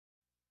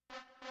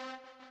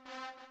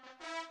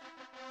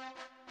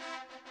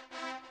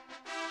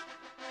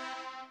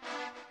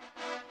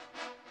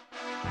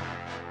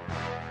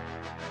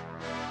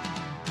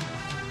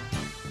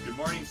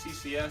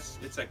CCS,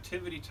 it's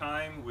activity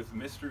time with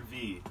Mr.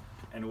 V.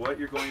 And what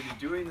you're going to be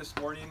doing this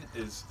morning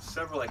is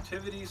several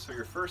activities. So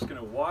you're first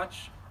going to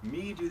watch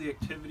me do the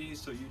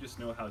activities so you just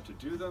know how to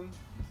do them.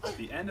 At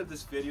the end of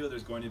this video,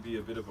 there's going to be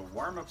a bit of a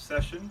warm-up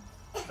session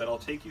that I'll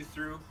take you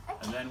through.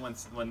 And then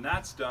when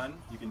that's done,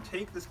 you can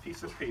take this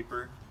piece of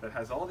paper that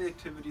has all the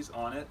activities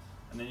on it,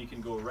 and then you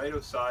can go right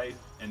outside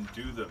and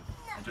do them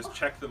and just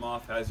check them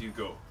off as you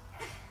go.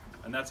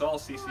 And that's all,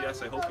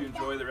 CCS. I hope you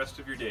enjoy the rest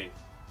of your day.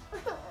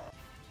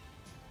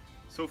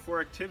 So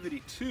for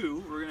activity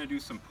 2, we're going to do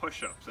some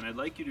push-ups, and I'd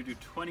like you to do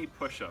 20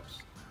 push-ups.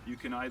 You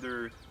can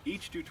either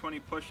each do 20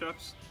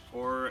 push-ups,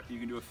 or you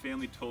can do a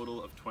family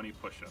total of 20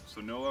 push-ups.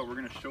 So Noah, we're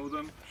going to show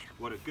them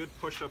what a good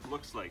push-up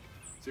looks like.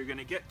 So you're going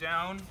to get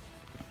down,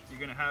 you're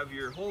going to have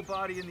your whole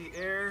body in the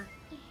air,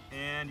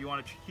 and you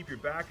want to keep your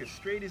back as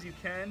straight as you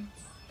can,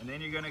 and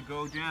then you're going to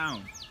go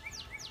down,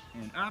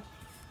 and up,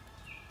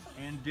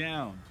 and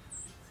down,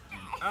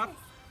 and up.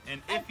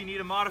 And if you need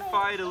to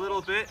modify it a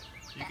little bit,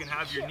 you can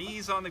have your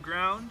knees on the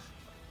ground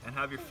and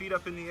have your feet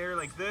up in the air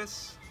like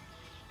this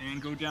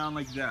and go down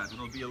like that.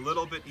 It'll be a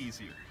little bit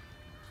easier.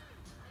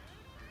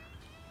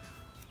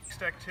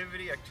 Next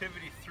activity,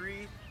 activity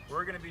 3,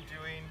 we're going to be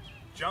doing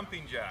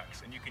jumping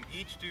jacks, and you can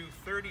each do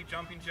 30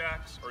 jumping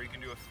jacks, or you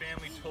can do a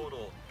family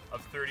total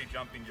of 30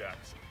 jumping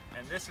jacks.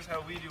 And this is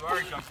how we do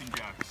our jumping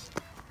jacks.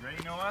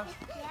 Ready, Noah?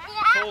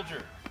 Yeah.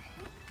 Soldier,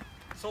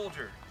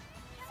 soldier,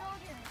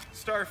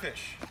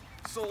 starfish,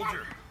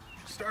 soldier,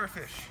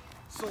 starfish,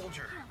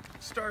 soldier,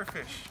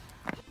 starfish.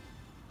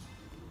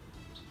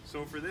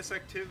 So for this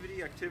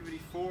activity, activity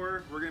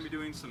 4, we're going to be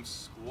doing some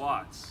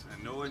squats,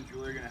 and Noah and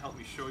Julie are going to help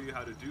me show you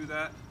how to do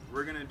that.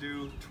 We're going to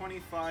do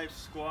 25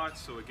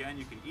 squats, so again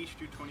you can each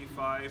do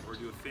 25 or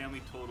do a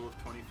family total of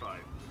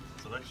 25.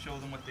 So let's show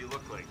them what they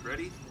look like.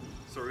 Ready?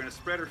 So we're going to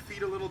spread our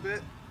feet a little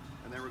bit,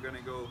 and then we're going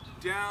to go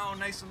down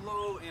nice and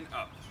low and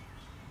up.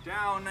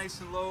 Down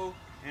nice and low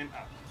and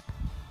up.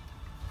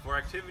 For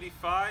activity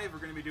 5, we're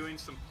going to be doing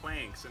some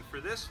planks, and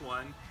for this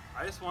one,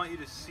 I just want you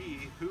to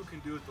see who can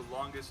do it the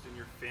longest in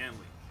your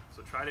family.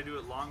 So try to do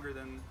it longer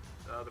than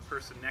the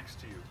person next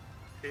to you.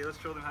 Okay,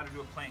 let's show them how to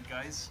do a plank,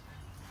 guys.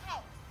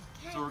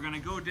 So we're going to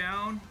go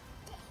down.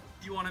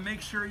 You want to make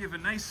sure you have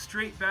a nice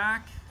straight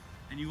back,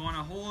 and you want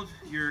to hold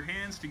your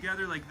hands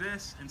together like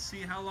this and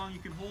see how long you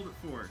can hold it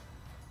for.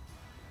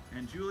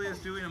 And Julia's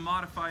doing a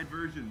modified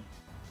version.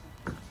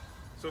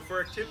 So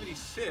for activity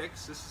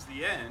 6, this is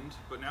the end,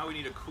 but now we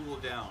need to cool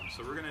down.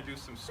 So we're going to do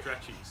some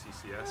stretching,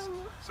 CCS.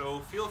 So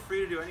feel free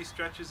to do any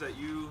stretches that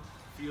you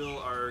feel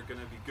are going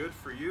to be good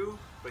for you,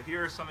 but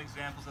here are some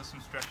examples of some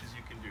stretches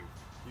you can do.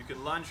 You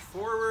can lunge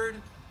forward,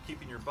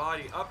 keeping your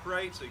body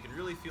upright so you can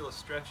really feel a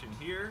stretch in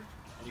here,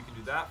 and you can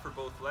do that for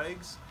both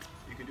legs.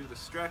 You can do the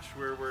stretch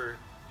where we're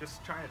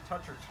just trying to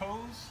touch our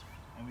toes,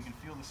 and we can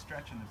feel the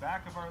stretch in the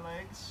back of our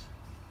legs.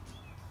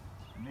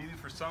 Maybe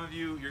for some of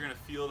you, you're going to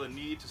feel the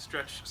need to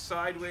stretch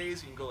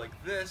sideways. You can go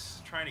like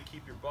this, trying to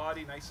keep your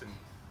body nice and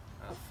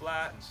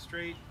flat and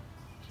straight.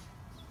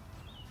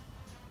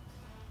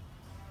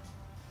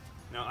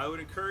 Now, I would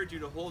encourage you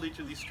to hold each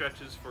of these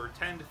stretches for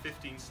 10 to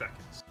 15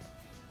 seconds.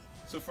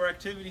 So for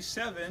activity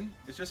 7,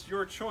 it's just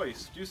your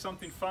choice. Do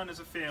something fun as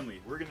a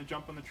family. We're going to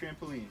jump on the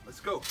trampoline. Let's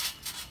go.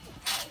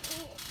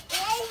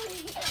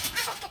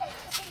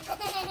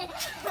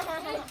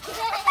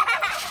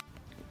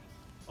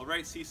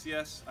 Alright,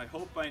 CCS, I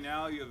hope by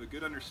now you have a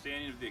good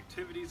understanding of the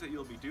activities that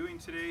you'll be doing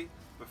today.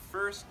 But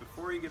first,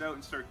 before you get out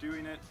and start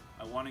doing it,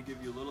 I want to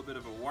give you a little bit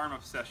of a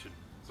warm-up session.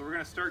 So we're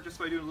going to start just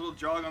by doing a little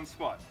jog on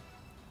squat.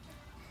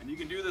 And you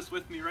can do this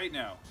with me right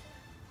now.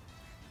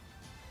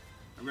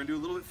 I'm going to do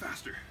a little bit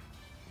faster.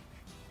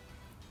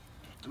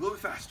 A little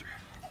bit faster.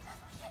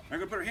 I'm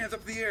going to put our hands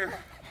up in the air.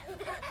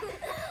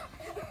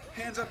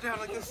 Hands up, down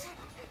like this.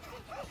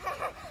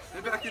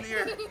 And back in the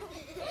air.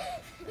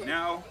 And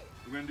now,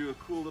 we're going to do a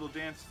cool little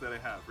dance that I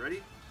have.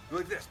 Ready? Go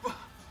like this. Bah,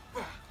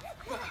 bah,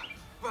 bah,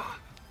 bah,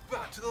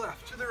 bah. To the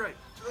left, to the right,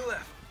 to the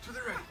left, to the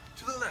right,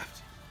 to the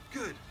left.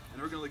 Good.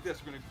 And we're going to like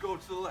this. We're going to go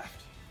to the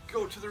left,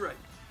 go to the right,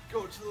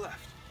 go to the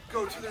left,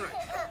 go to the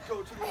right,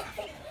 go to the left,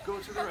 go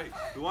to the right.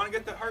 We want to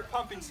get the heart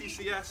pumping,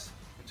 CCS.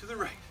 And to the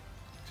right,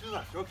 to the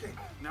left. Okay.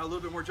 Now a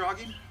little bit more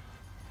jogging.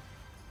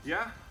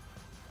 Yeah?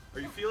 Are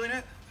you feeling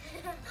it?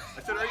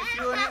 I said, are you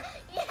feeling it?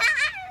 Yeah.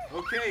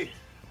 Okay.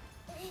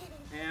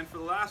 And for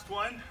the last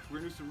one, we're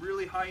going to do some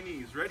really high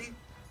knees. Ready?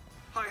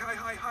 High, high,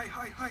 high, high,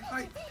 high, high,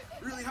 high.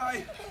 Really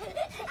high.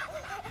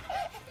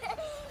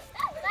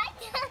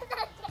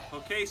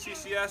 Okay,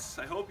 CCS,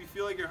 I hope you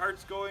feel like your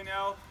heart's going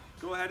now.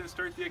 Go ahead and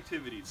start the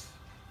activities.